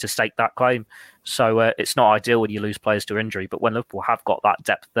opportunities to stake that claim. So it's not ideal when you lose players to injury, but when Liverpool have got that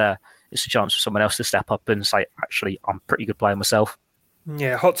depth there, it's a chance for someone else to step up and say, actually, I'm a pretty good player myself.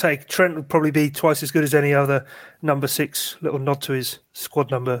 Yeah, hot take. Trent would probably be twice as good as any other number 6. Little nod to his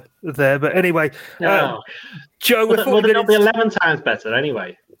squad number there. But anyway, Joe... Would it not be 11 times better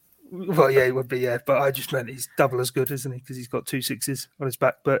anyway? Well, yeah, it would be, yeah. But I just meant he's double as good, isn't he? Because he's got 2 6s on his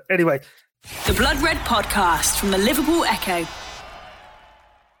back. But anyway... The Blood Red Podcast from the Liverpool Echo.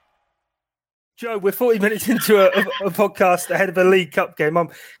 Joe, we're 40 minutes into a podcast ahead of a League Cup game. I'm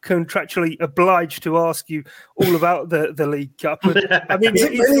contractually obliged to ask you all about the League Cup. And, I mean, is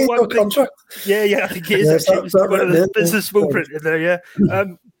it really your contract? Yeah, I think it is. Yeah, there's a small print in there, yeah.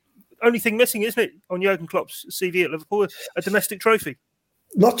 Only thing missing, isn't it, on Jurgen Klopp's CV at Liverpool, a domestic trophy?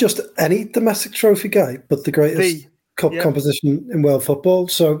 Not just any domestic trophy guy, but the greatest cup competition in world football.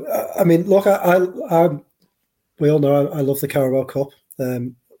 So, I mean, look, we all know I love the Carabao Cup.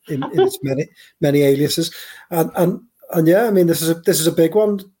 In its many aliases, and yeah, I mean this is a big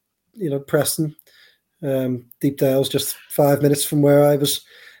one. Preston, Deepdale's just 5 minutes from where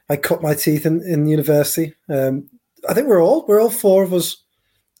I cut my teeth in university. I think we're all 4 of us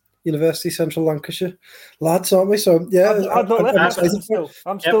University Central Lancashire lads, aren't we? So yeah,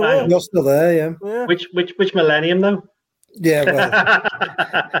 I'm still there. You're still there, yeah. Which millennium though? Yeah,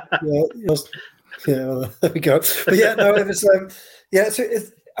 well, well, there we go. But yeah, no, it was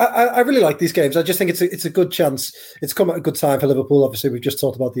I really like these games. I just think it's a good chance. It's come at a good time for Liverpool. Obviously, we've just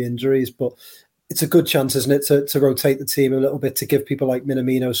talked about the injuries, but it's a good chance, isn't it, to rotate the team a little bit, to give people like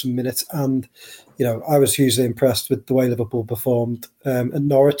Minamino some minutes. And, I was hugely impressed with the way Liverpool performed at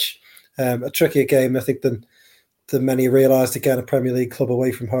Norwich. A trickier game, I think, than many realised. Again, a Premier League club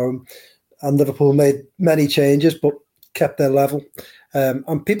away from home. And Liverpool made many changes, but kept their level.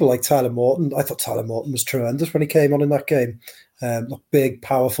 And people like Tyler Morton, I thought Tyler Morton was tremendous when he came on in that game. Looked big,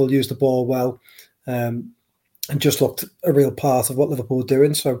 powerful, used the ball well, and just looked a real part of what Liverpool were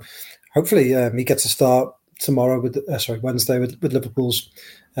doing. So hopefully he gets a start tomorrow Wednesday with Liverpool's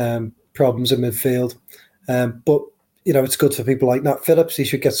problems in midfield. But it's good for people like Nat Phillips. He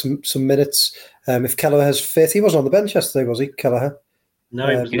should get some minutes. If Kelleher's fit, he wasn't on the bench yesterday, was he, Kelleher? No,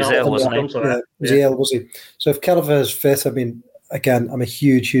 he was ill, wasn't he? Was he ill, was he? So if Kelleher's fit, I mean, again, I'm a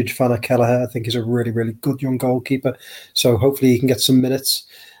huge fan of Kelleher. I think he's a really, really good young goalkeeper. So hopefully he can get some minutes.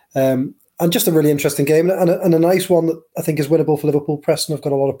 And just a really interesting game and a nice one that I think is winnable for Liverpool. Preston have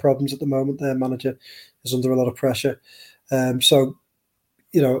got a lot of problems at the moment. Their manager is under a lot of pressure. So,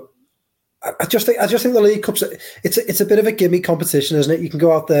 I just think the League Cup's it's a bit of a gimme competition, isn't it? You can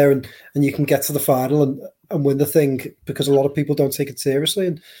go out there and you can get to the final and win the thing because a lot of people don't take it seriously.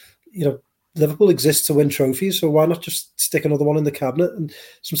 And, Liverpool exists to win trophies, so why not just stick another one in the cabinet? And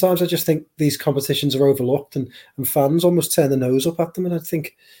sometimes I just think these competitions are overlooked and fans almost turn their nose up at them. And I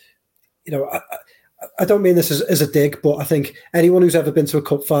think, I don't mean this as a dig, but I think anyone who's ever been to a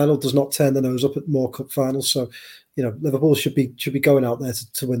cup final does not turn their nose up at more cup finals. So, Liverpool should be going out there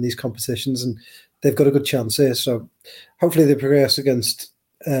to win these competitions, and they've got a good chance here. So hopefully they progress against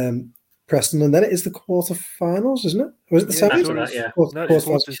Preston, and then it is the quarterfinals, isn't it? Or is it the semis? Right, yeah.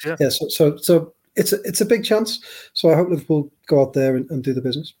 Quarterfinals, yeah. So it's a big chance. So I hope Liverpool go out there and do the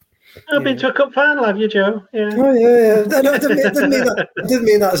business. I've been to a cup final, have you, Joe? Yeah. Oh yeah. No, I didn't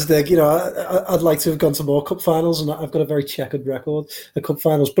mean that as a dig. I'd like to have gone to more cup finals, and I've got a very checkered record at cup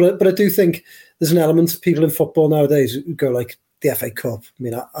finals. But I do think there's an element of people in football nowadays who go like the FA Cup. I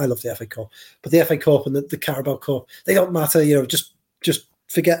mean, I love the FA Cup, but the FA Cup and the Carabao Cup, they don't matter. Just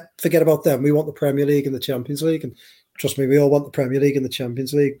forget about them. We want the Premier League and the Champions League, and trust me, we all want the Premier League and the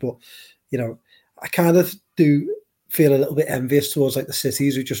Champions League. But I kind of do feel a little bit envious towards like the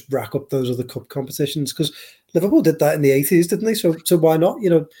cities who just rack up those other cup competitions, because Liverpool did that in the 80s, didn't they? So why not?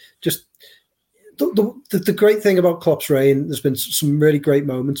 Just the great thing about Klopp's reign, there's been some really great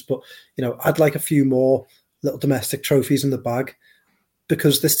moments, but I'd like a few more little domestic trophies in the bag,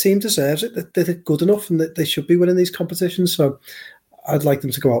 because this team deserves it. They're good enough and that they should be winning these competitions. So I'd like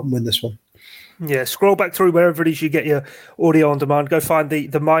them to go out and win this one. Yeah, scroll back through wherever it is you get your audio on demand. Go find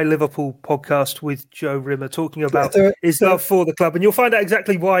the My Liverpool podcast with Joe Rimmer talking about his love for the club. And you'll find out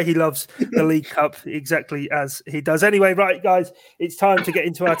exactly why he loves the League Cup, exactly as he does. Anyway, right, guys, it's time to get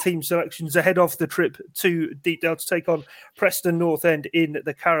into our team selections ahead of the trip to Deepdale to take on Preston North End in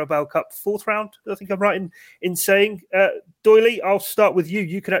the Carabao Cup. 4th round, I think I'm right in saying. Doyley, I'll start with you.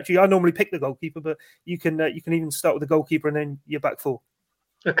 You can actually, I normally pick the goalkeeper, but you can even start with the goalkeeper and then your back four.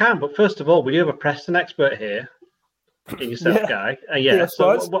 I can, but first of all, we do have a Preston expert here in yourself, Guy.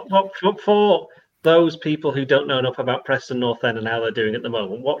 So what for those people who don't know enough about Preston North End and how they're doing at the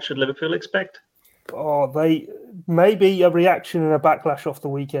moment, what should Liverpool expect? Oh, they maybe a reaction and a backlash off the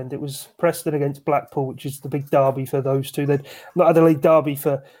weekend. It was Preston against Blackpool, which is the big derby for those two. They'd not had a league derby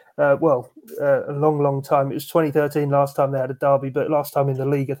for a long time. It was 2013 last time they had a derby, but last time in the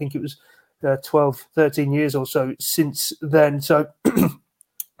league, I think it was 12, 13 years or so since then. So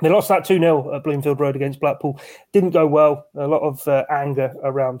they lost that 2-0 at Bloomfield Road against Blackpool. Didn't go well. A lot of anger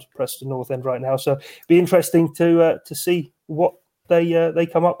around Preston North End right now. So it'd be interesting to see what they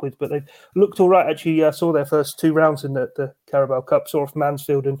come up with. But they've looked all right. Actually, I saw their first 2 rounds in the Carabao Cup. Saw off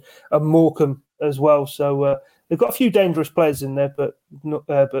Mansfield and Morecambe as well. So they've got a few dangerous players in there. But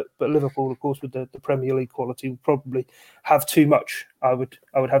Liverpool, of course, with the Premier League quality, will probably have too much. I would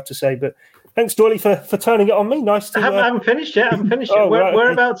have to say, but. Thanks, Doyley, for turning it on me. Nice to... I haven't finished yet.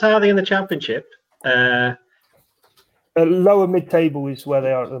 Whereabouts are they in the Championship? Lower mid-table is where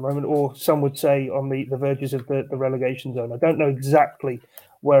they are at the moment, or some would say on the verges of the relegation zone. I don't know exactly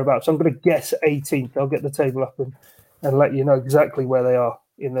whereabouts. I'm going to guess 18th. I'll get the table up and let you know exactly where they are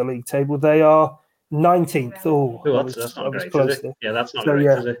in the league table. They are 19th. That's not great, is it? Yeah, that's not great,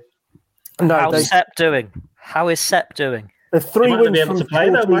 is it? No, How's Sepp doing? How is Sepp doing? The 3 wins from 14,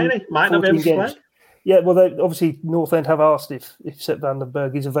 might not be able to play. Yeah, well, obviously North End have asked if Sepp van den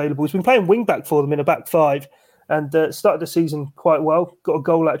Berg is available. He's been playing wing back for them in a back 5 and started the season quite well. Got a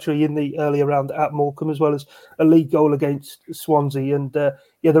goal actually in the earlier round at Morecambe, as well as a league goal against Swansea. And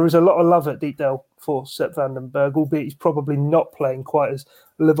there is a lot of love at Deepdale for Sepp van den Berg, albeit he's probably not playing quite as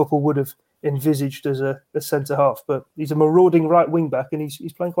Liverpool would have envisaged as a centre half. But he's a marauding right wing back and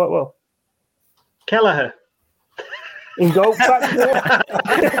he's playing quite well. Kelleher. In goal, back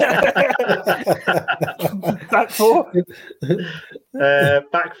 4.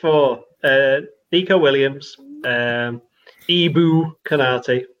 Back 4. Nico Williams, Ibu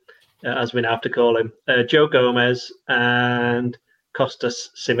Konate, as we now have to call him, Joe Gomez, and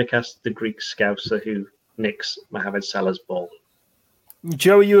Kostas Tsimikas, the Greek scouser who nicks Mohamed Salah's ball.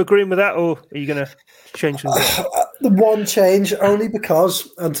 Joe, are you agreeing with that, or are you going to change things? The one change, only because,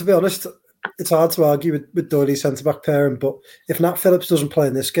 and to be honest, it's hard to argue with Doyley's centre-back pairing, but if Nat Phillips doesn't play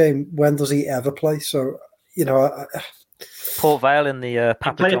in this game, when does he ever play? So, Port Vale in the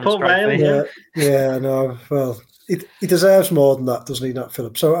Papa John's Trophy. Yeah, no. Well, he deserves more than that, doesn't he, Nat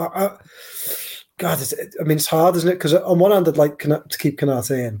Phillips? So, it's hard, isn't it? Because on one hand, I'd like to keep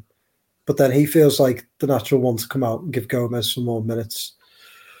Konate in, but then he feels like the natural one to come out and give Gomez some more minutes.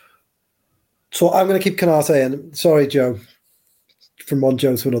 So I'm going to keep Konate in. Sorry, Joe. From one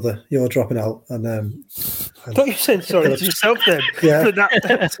Joe to another, you're dropping out. And I thought you said sorry to yourself then. Yeah.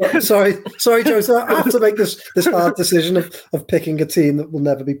 sorry, Joe. So I have to make this hard decision of picking a team that will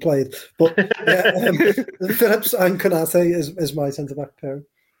never be played. But Phillips and Konate is my centre-back pairing.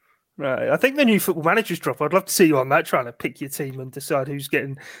 Right. I think the new Football Manager's drop. I'd love to see you on that, trying to pick your team and decide who's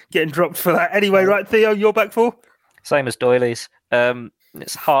getting dropped for that. Anyway, right, Theo, you're back 4? Same as Doyley's.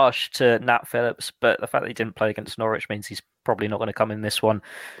 It's harsh to Nat Phillips, but the fact that he didn't play against Norwich means he's probably not going to come in this one.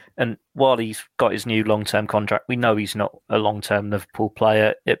 And while he's got his new long-term contract, we know he's not a long-term Liverpool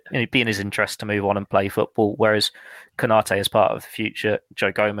player. It'd be in his interest to move on and play football, whereas Konate is part of the future,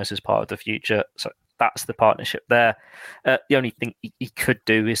 Joe Gomez is part of the future. So that's the partnership there. The only thing he could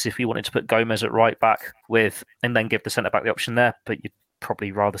do is if he wanted to put Gomez at right back and then give the centre-back the option there, but you'd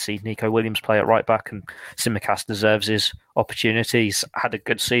probably rather see Nico Williams play at right back, and Tsimikas deserves his opportunity. He's had a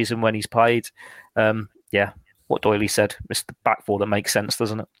good season when he's played. What Doyley said, it's the back 4 that makes sense,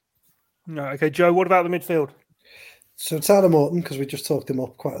 doesn't it? No, okay, Joe, what about the midfield? So it's Adam Morton, because we just talked him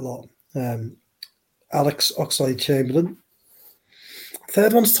up quite a lot. Alex Oxlade-Chamberlain.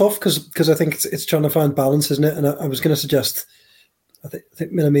 Third one's tough because I think it's trying to find balance, isn't it? And I was going to suggest, I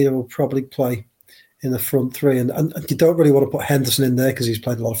think Minamino will probably play in the front 3, and you don't really want to put Henderson in there because he's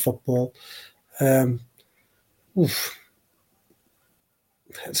played a lot of football. It's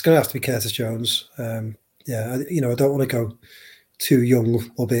going to have to be Curtis Jones. I don't want to go too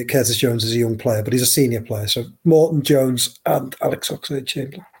young, albeit Curtis Jones is a young player, but he's a senior player. So Morton, Jones, and Alex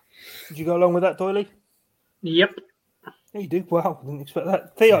Oxlade-Chamberlain. Did you go along with that, Doyley? Yep. Yeah, you do. Wow, didn't expect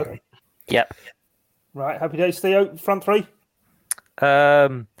that. Theo? Yep. Right, happy days, Theo. Front three?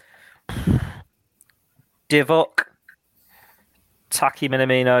 Divock, Taki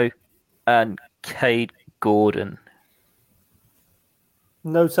Minamino, and Cade Gordon.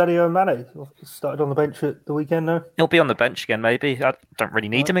 No Sadio Mane. Started on the bench at the weekend, no? He'll be on the bench again, maybe. I don't really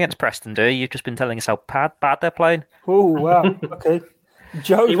need him against Preston, do you? You've just been telling us how bad they're playing. Oh, wow. Okay.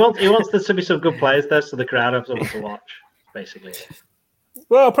 Joe? He wants there to be some good players there so the crowd have someone to watch, basically.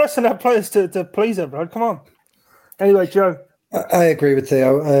 Well, Preston have players to please everyone. Come on. Anyway, Joe. I agree with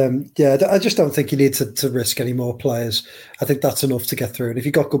Theo. I just don't think you need to risk any more players. I think that's enough to get through. And if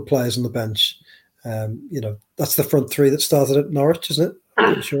you've got good players on the bench, that's the front three that started at Norwich, isn't it?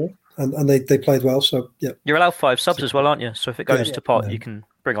 I'm sure. And they played well. So, yeah. You're allowed 5 subs as well, aren't you? So if it goes to pot, you can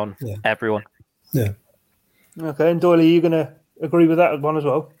bring on everyone. Yeah. Okay. And Doyle, are you going to agree with that one as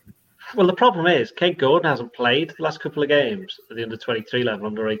well? Well, the problem is Cade Gordon hasn't played the last couple of games at the under-23 level,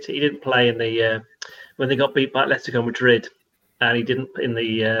 under-18. He didn't play in the when they got beat by Atletico Madrid, and he didn't in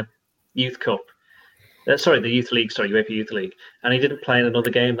the Youth Cup. The Youth League, UEFA Youth League. And he didn't play in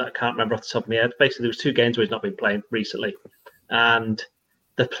another game that I can't remember off the top of my head. Basically, there was 2 games where he's not been playing recently. And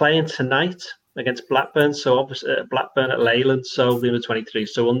they're playing tonight against Blackburn, so obviously Blackburn at Leyland, so the under-23.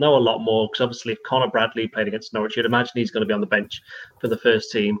 So we'll know a lot more, because obviously if Conor Bradley played against Norwich, you'd imagine he's going to be on the bench for the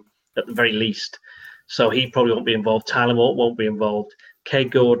first team at the very least. So he probably won't be involved. Tyler Moore won't be involved.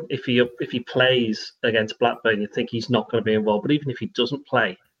 Cade Gordon, if he plays against Blackburn, you think he's not going to be involved. But even if he doesn't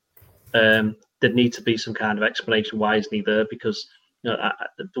play, there needs to be some kind of explanation why isn't he there, because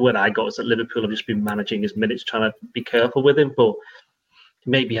the word I got is that Liverpool have just been managing his minutes, trying to be careful with him, but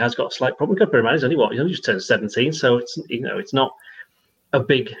maybe he has got a slight problem. We've got to bear in mind, he's only just turned 17, so it's not a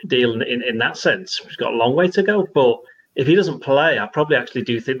big deal in that sense. He's got a long way to go, but if he doesn't play, I probably actually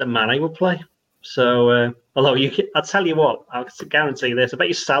do think that Mane will play. So, although I'll tell you what, I'll guarantee this. I bet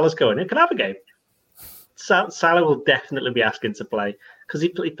you Salah's going in. Can I have a game? Salah will definitely be asking to play, because he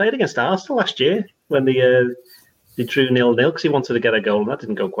played against Arsenal last year when they drew 0-0 because he wanted to get a goal, and that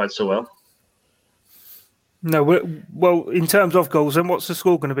didn't go quite so well. No, well, in terms of goals, then what's the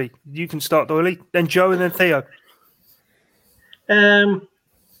score going to be? You can start, Doyley, then Joe, and then Theo.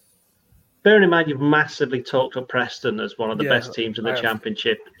 Bearing in mind you've massively talked up Preston as one of the best teams in the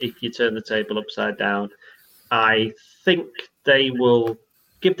Championship if you turn the table upside down, I think they will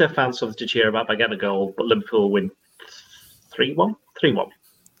give their fans something to cheer about by getting a goal, but Liverpool will win 3-1.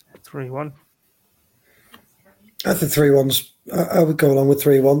 3-1. I think 3-1's. I would go along with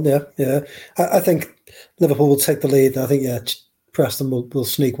 3-1. Yeah. I think Liverpool will take the lead. I think Preston will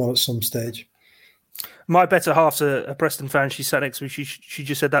sneak one at some stage. My better half's a Preston fan. She sat next to me. She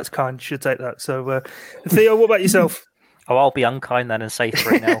just said that's kind. Should take that. So, Theo, what about yourself? Oh, I'll be unkind then and say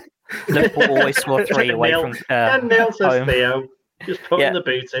 3-0. Liverpool always score 3 away from Nil says home. Theo. Just putting the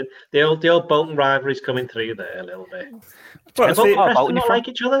boot in. The old Bolton rivalry's coming through there a little bit. Well, Bolton and Preston not like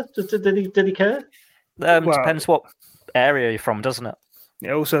each other? Did he care? Depends what area you're from, doesn't it?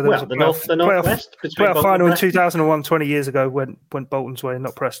 Yeah, also, there was the Northwest playoff final in 2001, 20 years ago, went Bolton's way and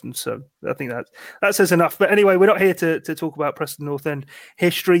not Preston. So I think that says enough. But anyway, we're not here to talk about Preston North End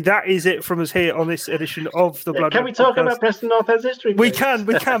history. That is it from us here on this edition of the Blood. Can we talk about Preston North End's history, please?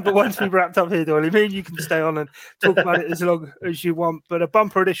 We can. But once we've wrapped up here, Doyley, me and you can stay on and talk about it as long as you want. But a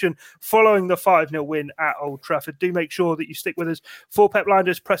bumper edition following the 5-0 win at Old Trafford. Do make sure that you stick with us for Pep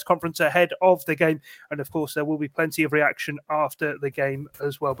Lijnders' press conference ahead of the game. And of course, there will be plenty of reaction after the game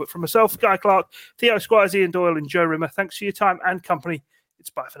as well. But from myself, Guy Clark, Theo Squires, Ian Doyle, and Joe Rimmer, thanks for your time and company. It's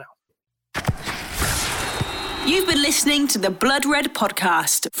bye for now. You've been listening to the Blood Red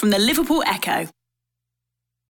podcast from the Liverpool Echo.